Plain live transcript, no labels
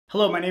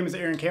Hello, my name is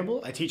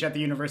Campbell. I teach at the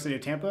University of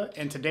Tampa,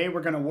 and today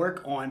we're going to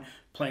work on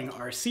playing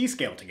our C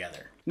scale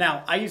together.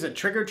 Now, I use a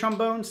trigger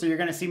trombone, so you're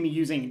going to see me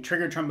using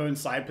trigger trombone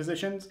slide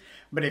positions,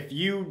 but if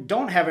you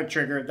don't have a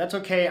trigger, that's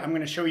okay. I'm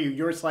going to show you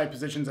your slide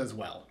positions as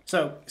well.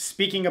 So,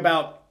 speaking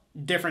about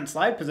different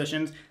slide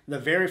positions, the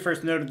very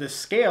first note of this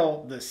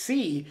scale, the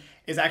C,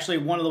 is actually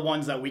one of the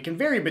ones that we can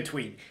vary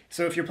between.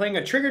 So if you're playing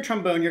a trigger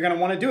trombone, you're going to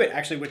want to do it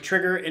actually with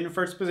trigger in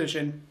first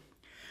position.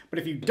 But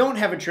if you don't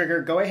have a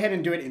trigger, go ahead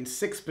and do it in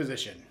sixth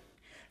position.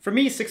 For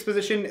me, sixth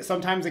position,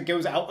 sometimes it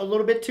goes out a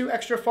little bit too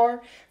extra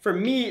far. For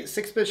me,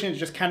 sixth position is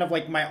just kind of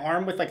like my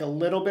arm with like a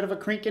little bit of a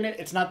crink in it.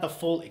 It's not the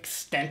full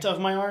extent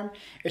of my arm.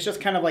 It's just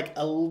kind of like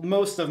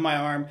most of my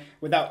arm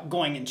without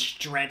going and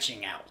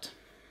stretching out.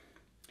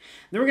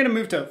 Then we're going to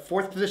move to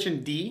fourth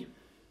position D,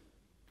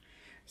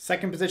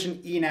 second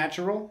position E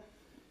natural,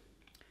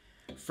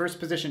 first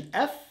position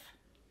F,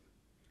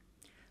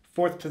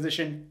 fourth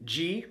position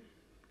G,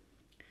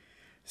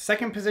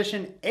 second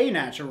position A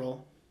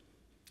natural,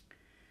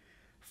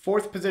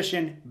 fourth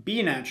position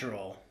B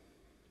natural,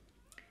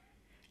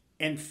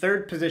 and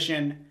third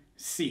position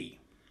C.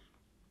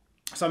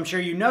 So I'm sure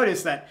you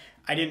noticed that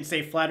I didn't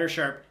say flat or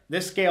sharp.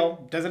 This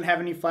scale doesn't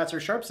have any flats or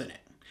sharps in it.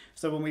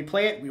 So when we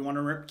play it, we want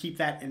to keep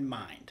that in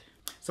mind.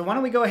 So why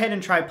don't we go ahead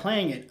and try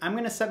playing it. I'm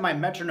going to set my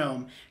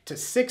metronome to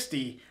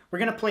 60. We're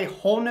going to play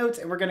whole notes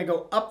and we're going to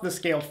go up the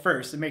scale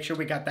first and make sure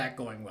we got that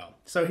going well.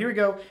 So here we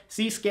go,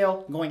 C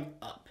scale going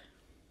up.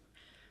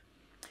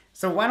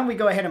 So why don't we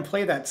go ahead and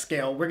play that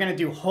scale. We're going to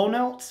do whole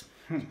notes.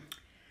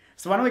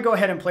 So why don't we go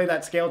ahead and play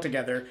that scale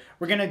together.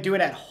 We're going to do it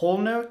at whole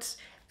notes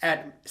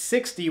at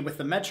 60 with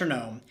the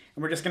metronome,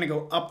 and we're just going to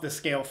go up the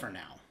scale for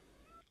now.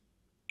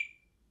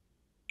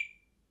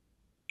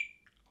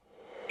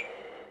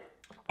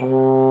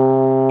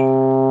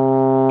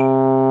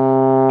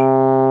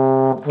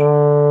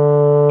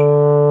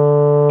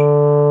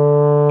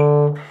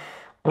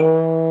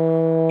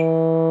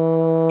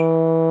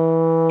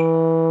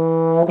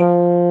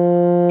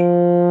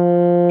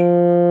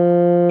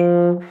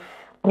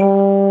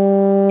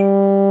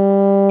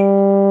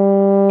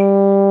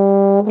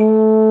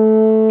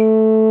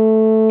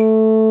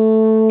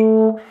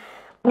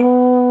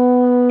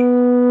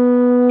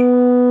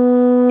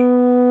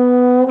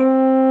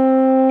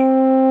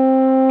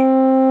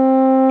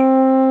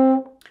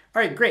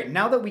 All right, great.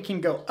 Now that we can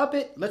go up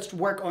it, let's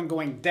work on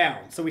going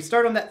down. So we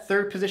start on that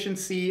third position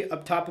C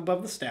up top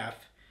above the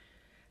staff,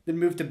 then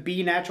move to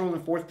B natural in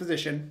the fourth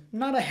position.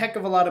 Not a heck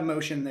of a lot of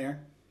motion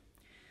there.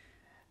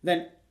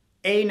 Then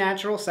A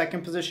natural,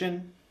 second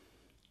position,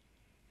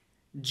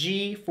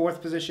 G,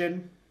 fourth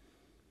position,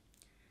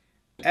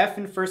 F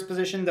in first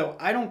position, though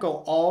I don't go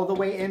all the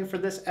way in for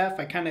this F.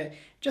 I kind of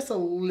just a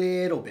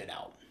little bit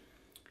out.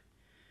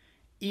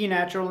 E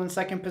natural in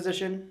second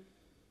position,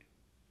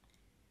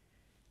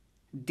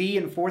 D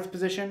in fourth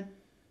position,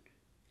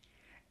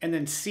 and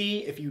then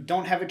C if you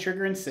don't have a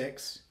trigger in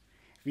sixth,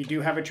 if you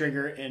do have a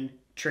trigger in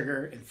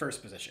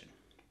first position.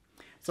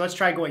 So let's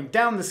try going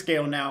down the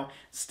scale now,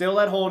 still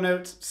at whole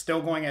notes,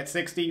 still going at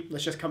 60.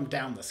 Let's just come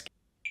down the scale.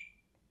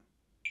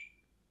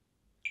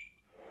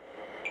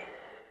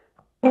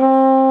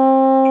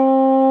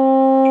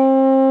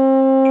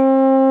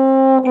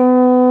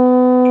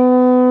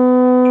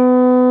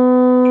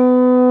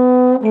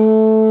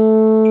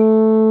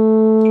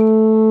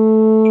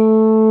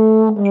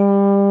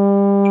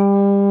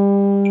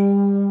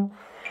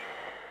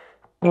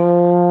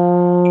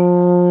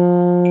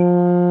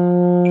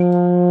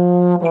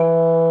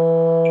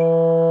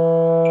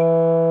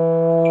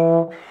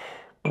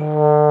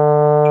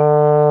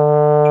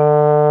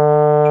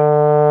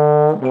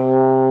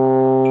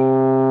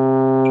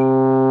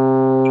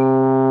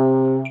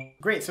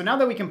 Great, so now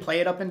that we can play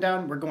it up and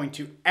down, we're going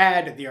to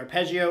add the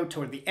arpeggio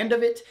toward the end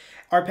of it.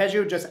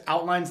 Arpeggio just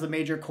outlines the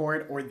major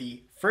chord or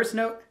the first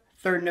note,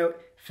 third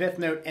note, fifth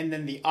note, and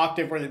then the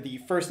octave or the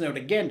first note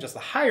again, just the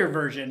higher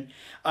version.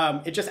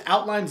 It just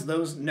outlines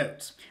those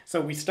notes. So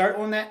we start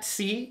on that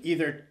C,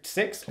 either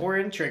sixth or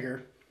in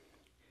trigger,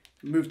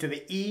 move to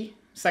the E,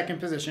 second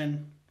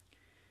position,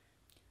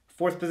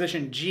 fourth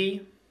position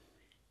G,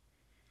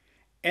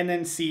 and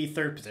then C,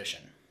 third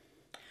position.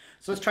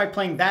 So let's try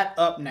playing that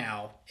up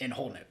now in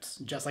whole notes,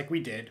 just like we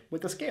did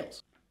with the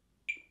scales.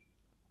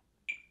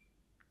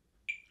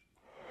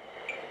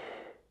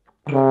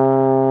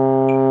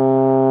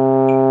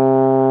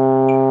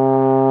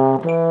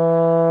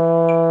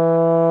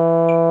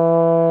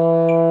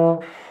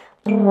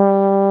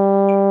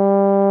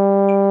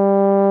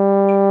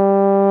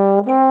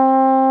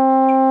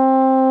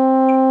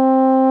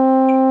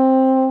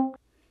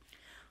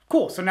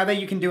 Cool, so now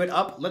that you can do it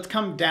up, let's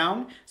come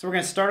down. So we're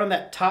going to start on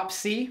that top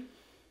C,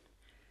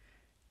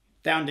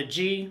 down to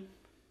G,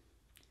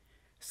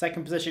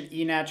 second position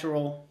E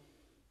natural,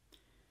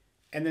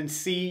 and then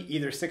C,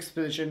 either sixth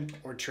position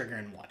or trigger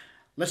in one.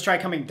 Let's try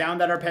coming down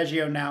that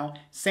arpeggio now.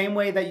 Same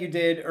way that you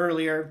did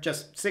earlier,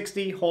 just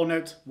 60 whole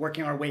notes,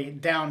 working our way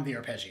down the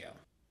arpeggio.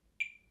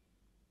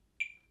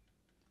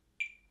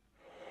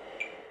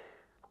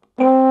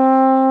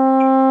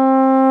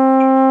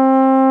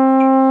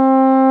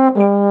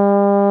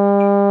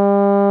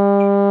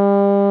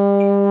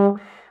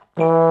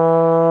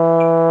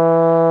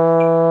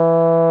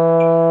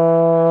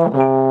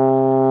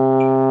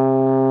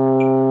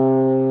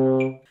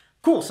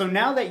 Cool, so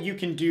now that you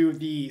can do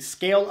the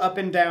scale up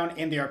and down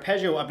and the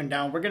arpeggio up and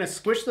down, we're gonna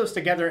squish those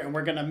together and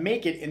we're gonna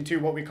make it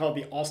into what we call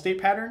the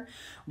all-state pattern,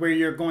 where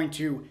you're going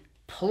to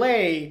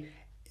play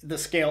the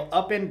scale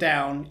up and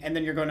down, and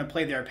then you're going to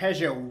play the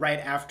arpeggio right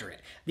after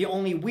it. The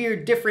only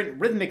weird, different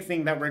rhythmic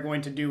thing that we're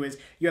going to do is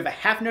you have a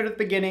half note at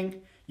the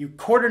beginning, you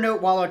quarter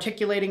note while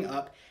articulating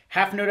up,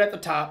 half note at the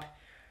top,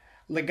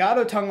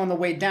 legato tongue on the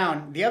way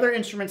down. The other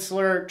instruments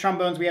slur,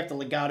 trombones, we have to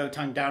legato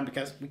tongue down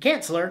because we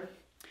can't slur.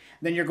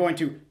 Then you're going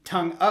to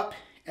tongue up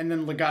and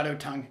then legato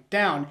tongue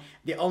down.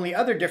 The only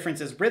other difference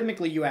is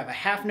rhythmically you have a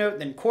half note,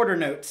 then quarter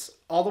notes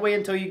all the way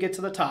until you get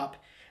to the top.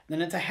 Then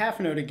it's a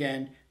half note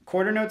again,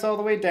 quarter notes all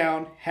the way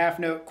down, half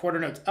note, quarter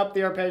notes up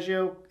the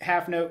arpeggio,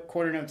 half note,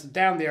 quarter notes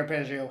down the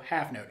arpeggio,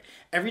 half note.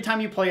 Every time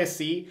you play a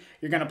C,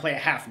 you're going to play a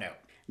half note.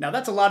 Now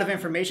that's a lot of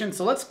information,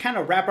 so let's kind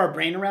of wrap our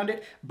brain around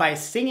it by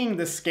singing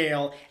the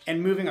scale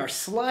and moving our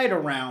slide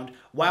around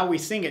while we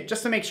sing it,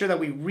 just to make sure that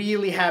we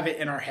really have it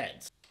in our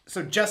heads.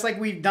 So just like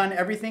we've done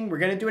everything, we're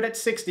going to do it at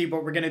 60,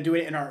 but we're going to do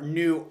it in our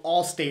new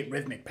all-state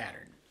rhythmic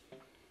pattern.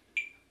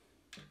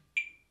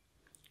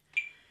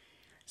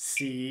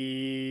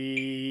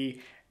 C,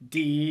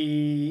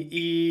 D,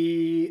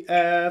 E,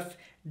 F,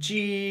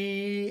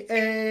 G,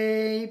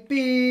 A,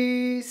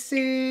 B,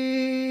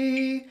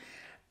 C,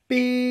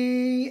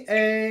 B,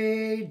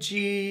 A,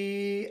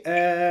 G,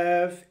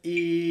 F,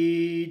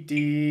 E,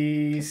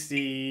 D,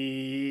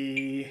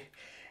 C,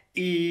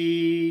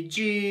 E,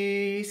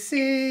 G,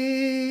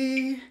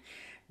 C,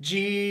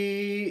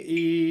 G,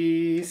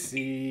 E,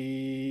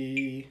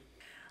 C.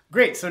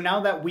 Great, so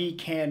now that we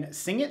can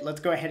sing it, let's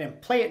go ahead and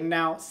play it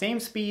now. Same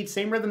speed,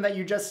 same rhythm that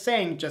you just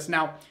sang, just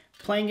now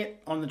playing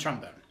it on the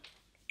trombone.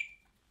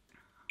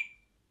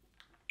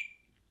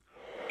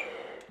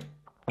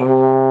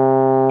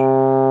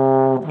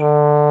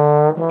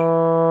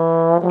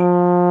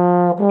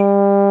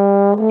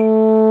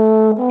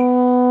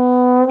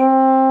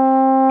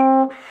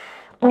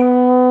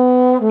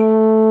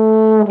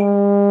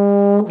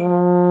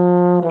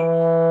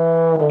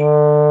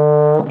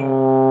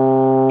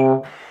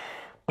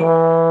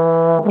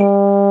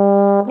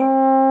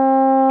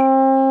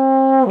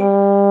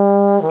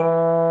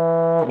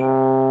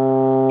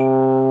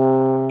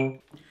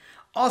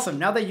 Awesome,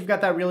 now that you've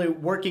got that really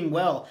working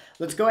well,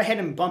 let's go ahead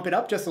and bump it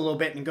up just a little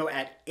bit and go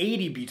at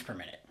 80 beats per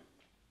minute.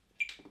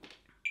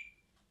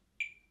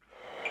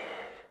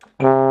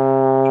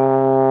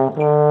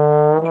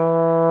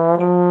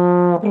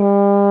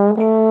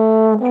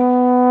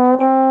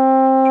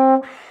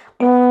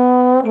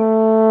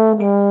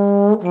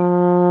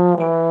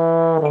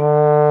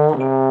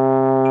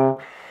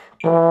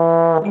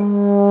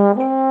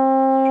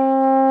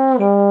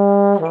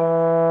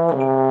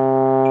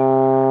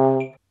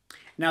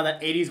 Now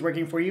that 80 is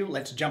working for you,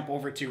 let's jump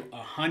over to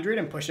 100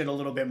 and push it a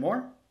little bit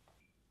more.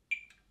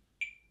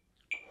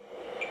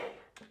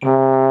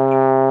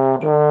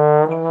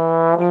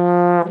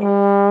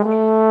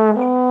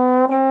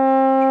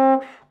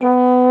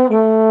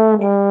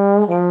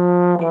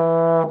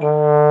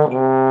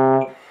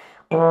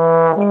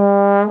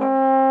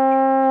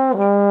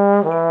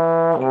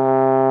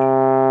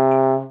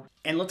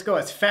 And let's go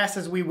as fast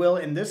as we will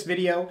in this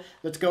video.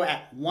 Let's go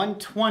at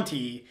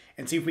 120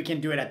 and see if we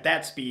can do it at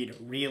that speed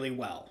really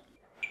well.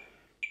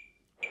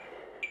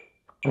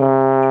 Now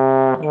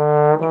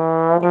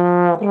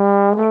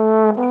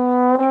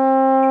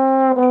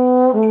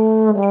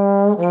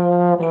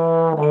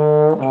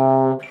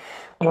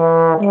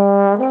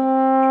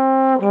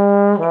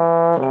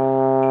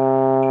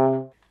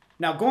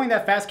going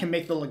that fast can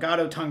make the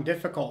legato tongue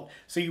difficult,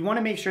 so you want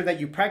to make sure that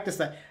you practice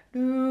that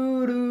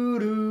doo doo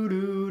doo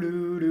doo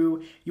doo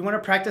doo. You want to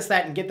practice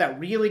that and get that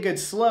really good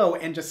slow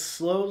and just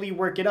slowly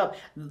work it up.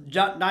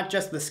 Not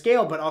just the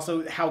scale, but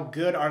also how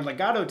good our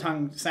legato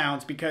tongue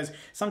sounds, because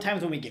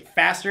sometimes when we get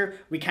faster,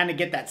 we kind of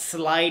get that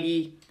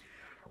slidey.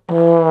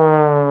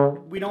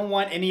 We don't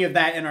want any of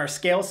that in our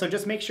scale, so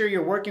just make sure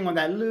you're working on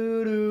that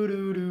doo doo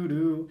doo doo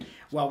doo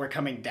while we're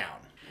coming down.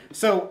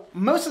 So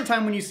most of the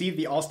time when you see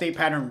the all-state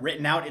pattern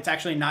written out, it's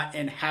actually not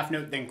in half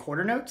note then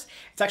quarter notes.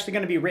 It's actually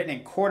going to be written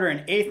in quarter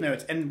and eighth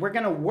notes, and we're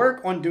going to work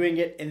on doing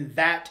it in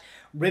that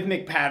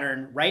rhythmic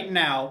pattern right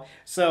now.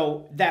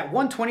 So that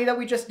 120 that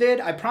we just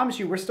did, I promise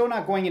you we're still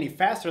not going any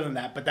faster than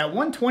that, but that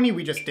 120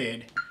 we just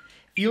did,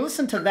 if you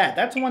listen to that,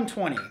 that's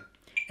 120.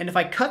 And if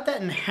I cut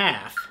that in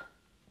half,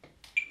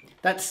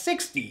 that's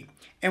 60.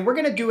 And we're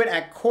going to do it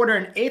at quarter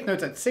and eighth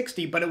notes at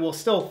 60, but it will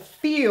still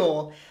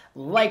feel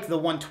like the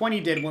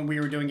 120 did when we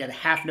were doing it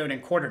half note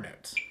and quarter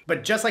notes.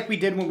 But just like we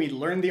did when we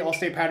learned the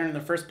all-state pattern in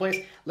the first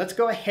place, let's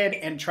go ahead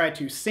and try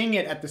to sing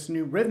it at this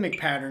new rhythmic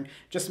pattern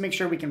just to make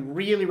sure we can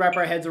really wrap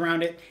our heads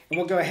around it, and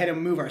we'll go ahead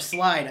and move our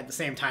slide at the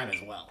same time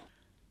as well.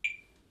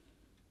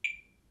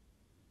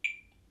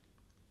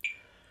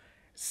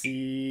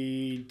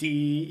 C,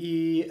 D,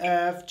 E,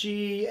 F,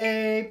 G,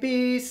 A,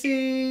 B,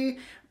 C,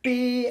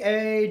 B,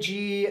 A,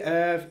 G,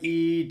 F,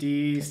 E,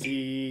 D,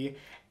 C,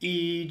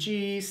 E,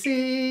 G,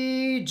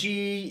 C, G,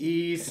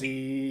 E,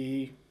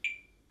 C.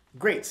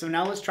 Great, so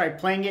now let's try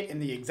playing it in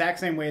the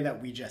exact same way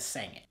that we just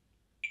sang it.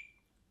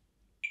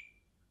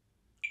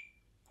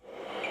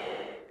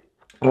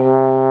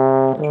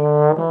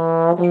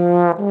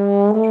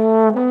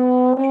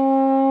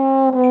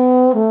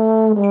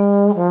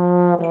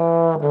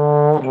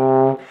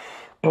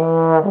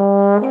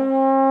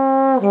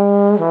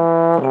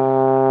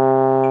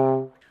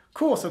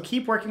 Cool, so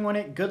keep working on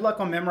it. Good luck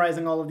on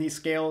memorizing all of these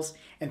scales,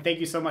 and thank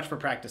you so much for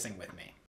practicing with me.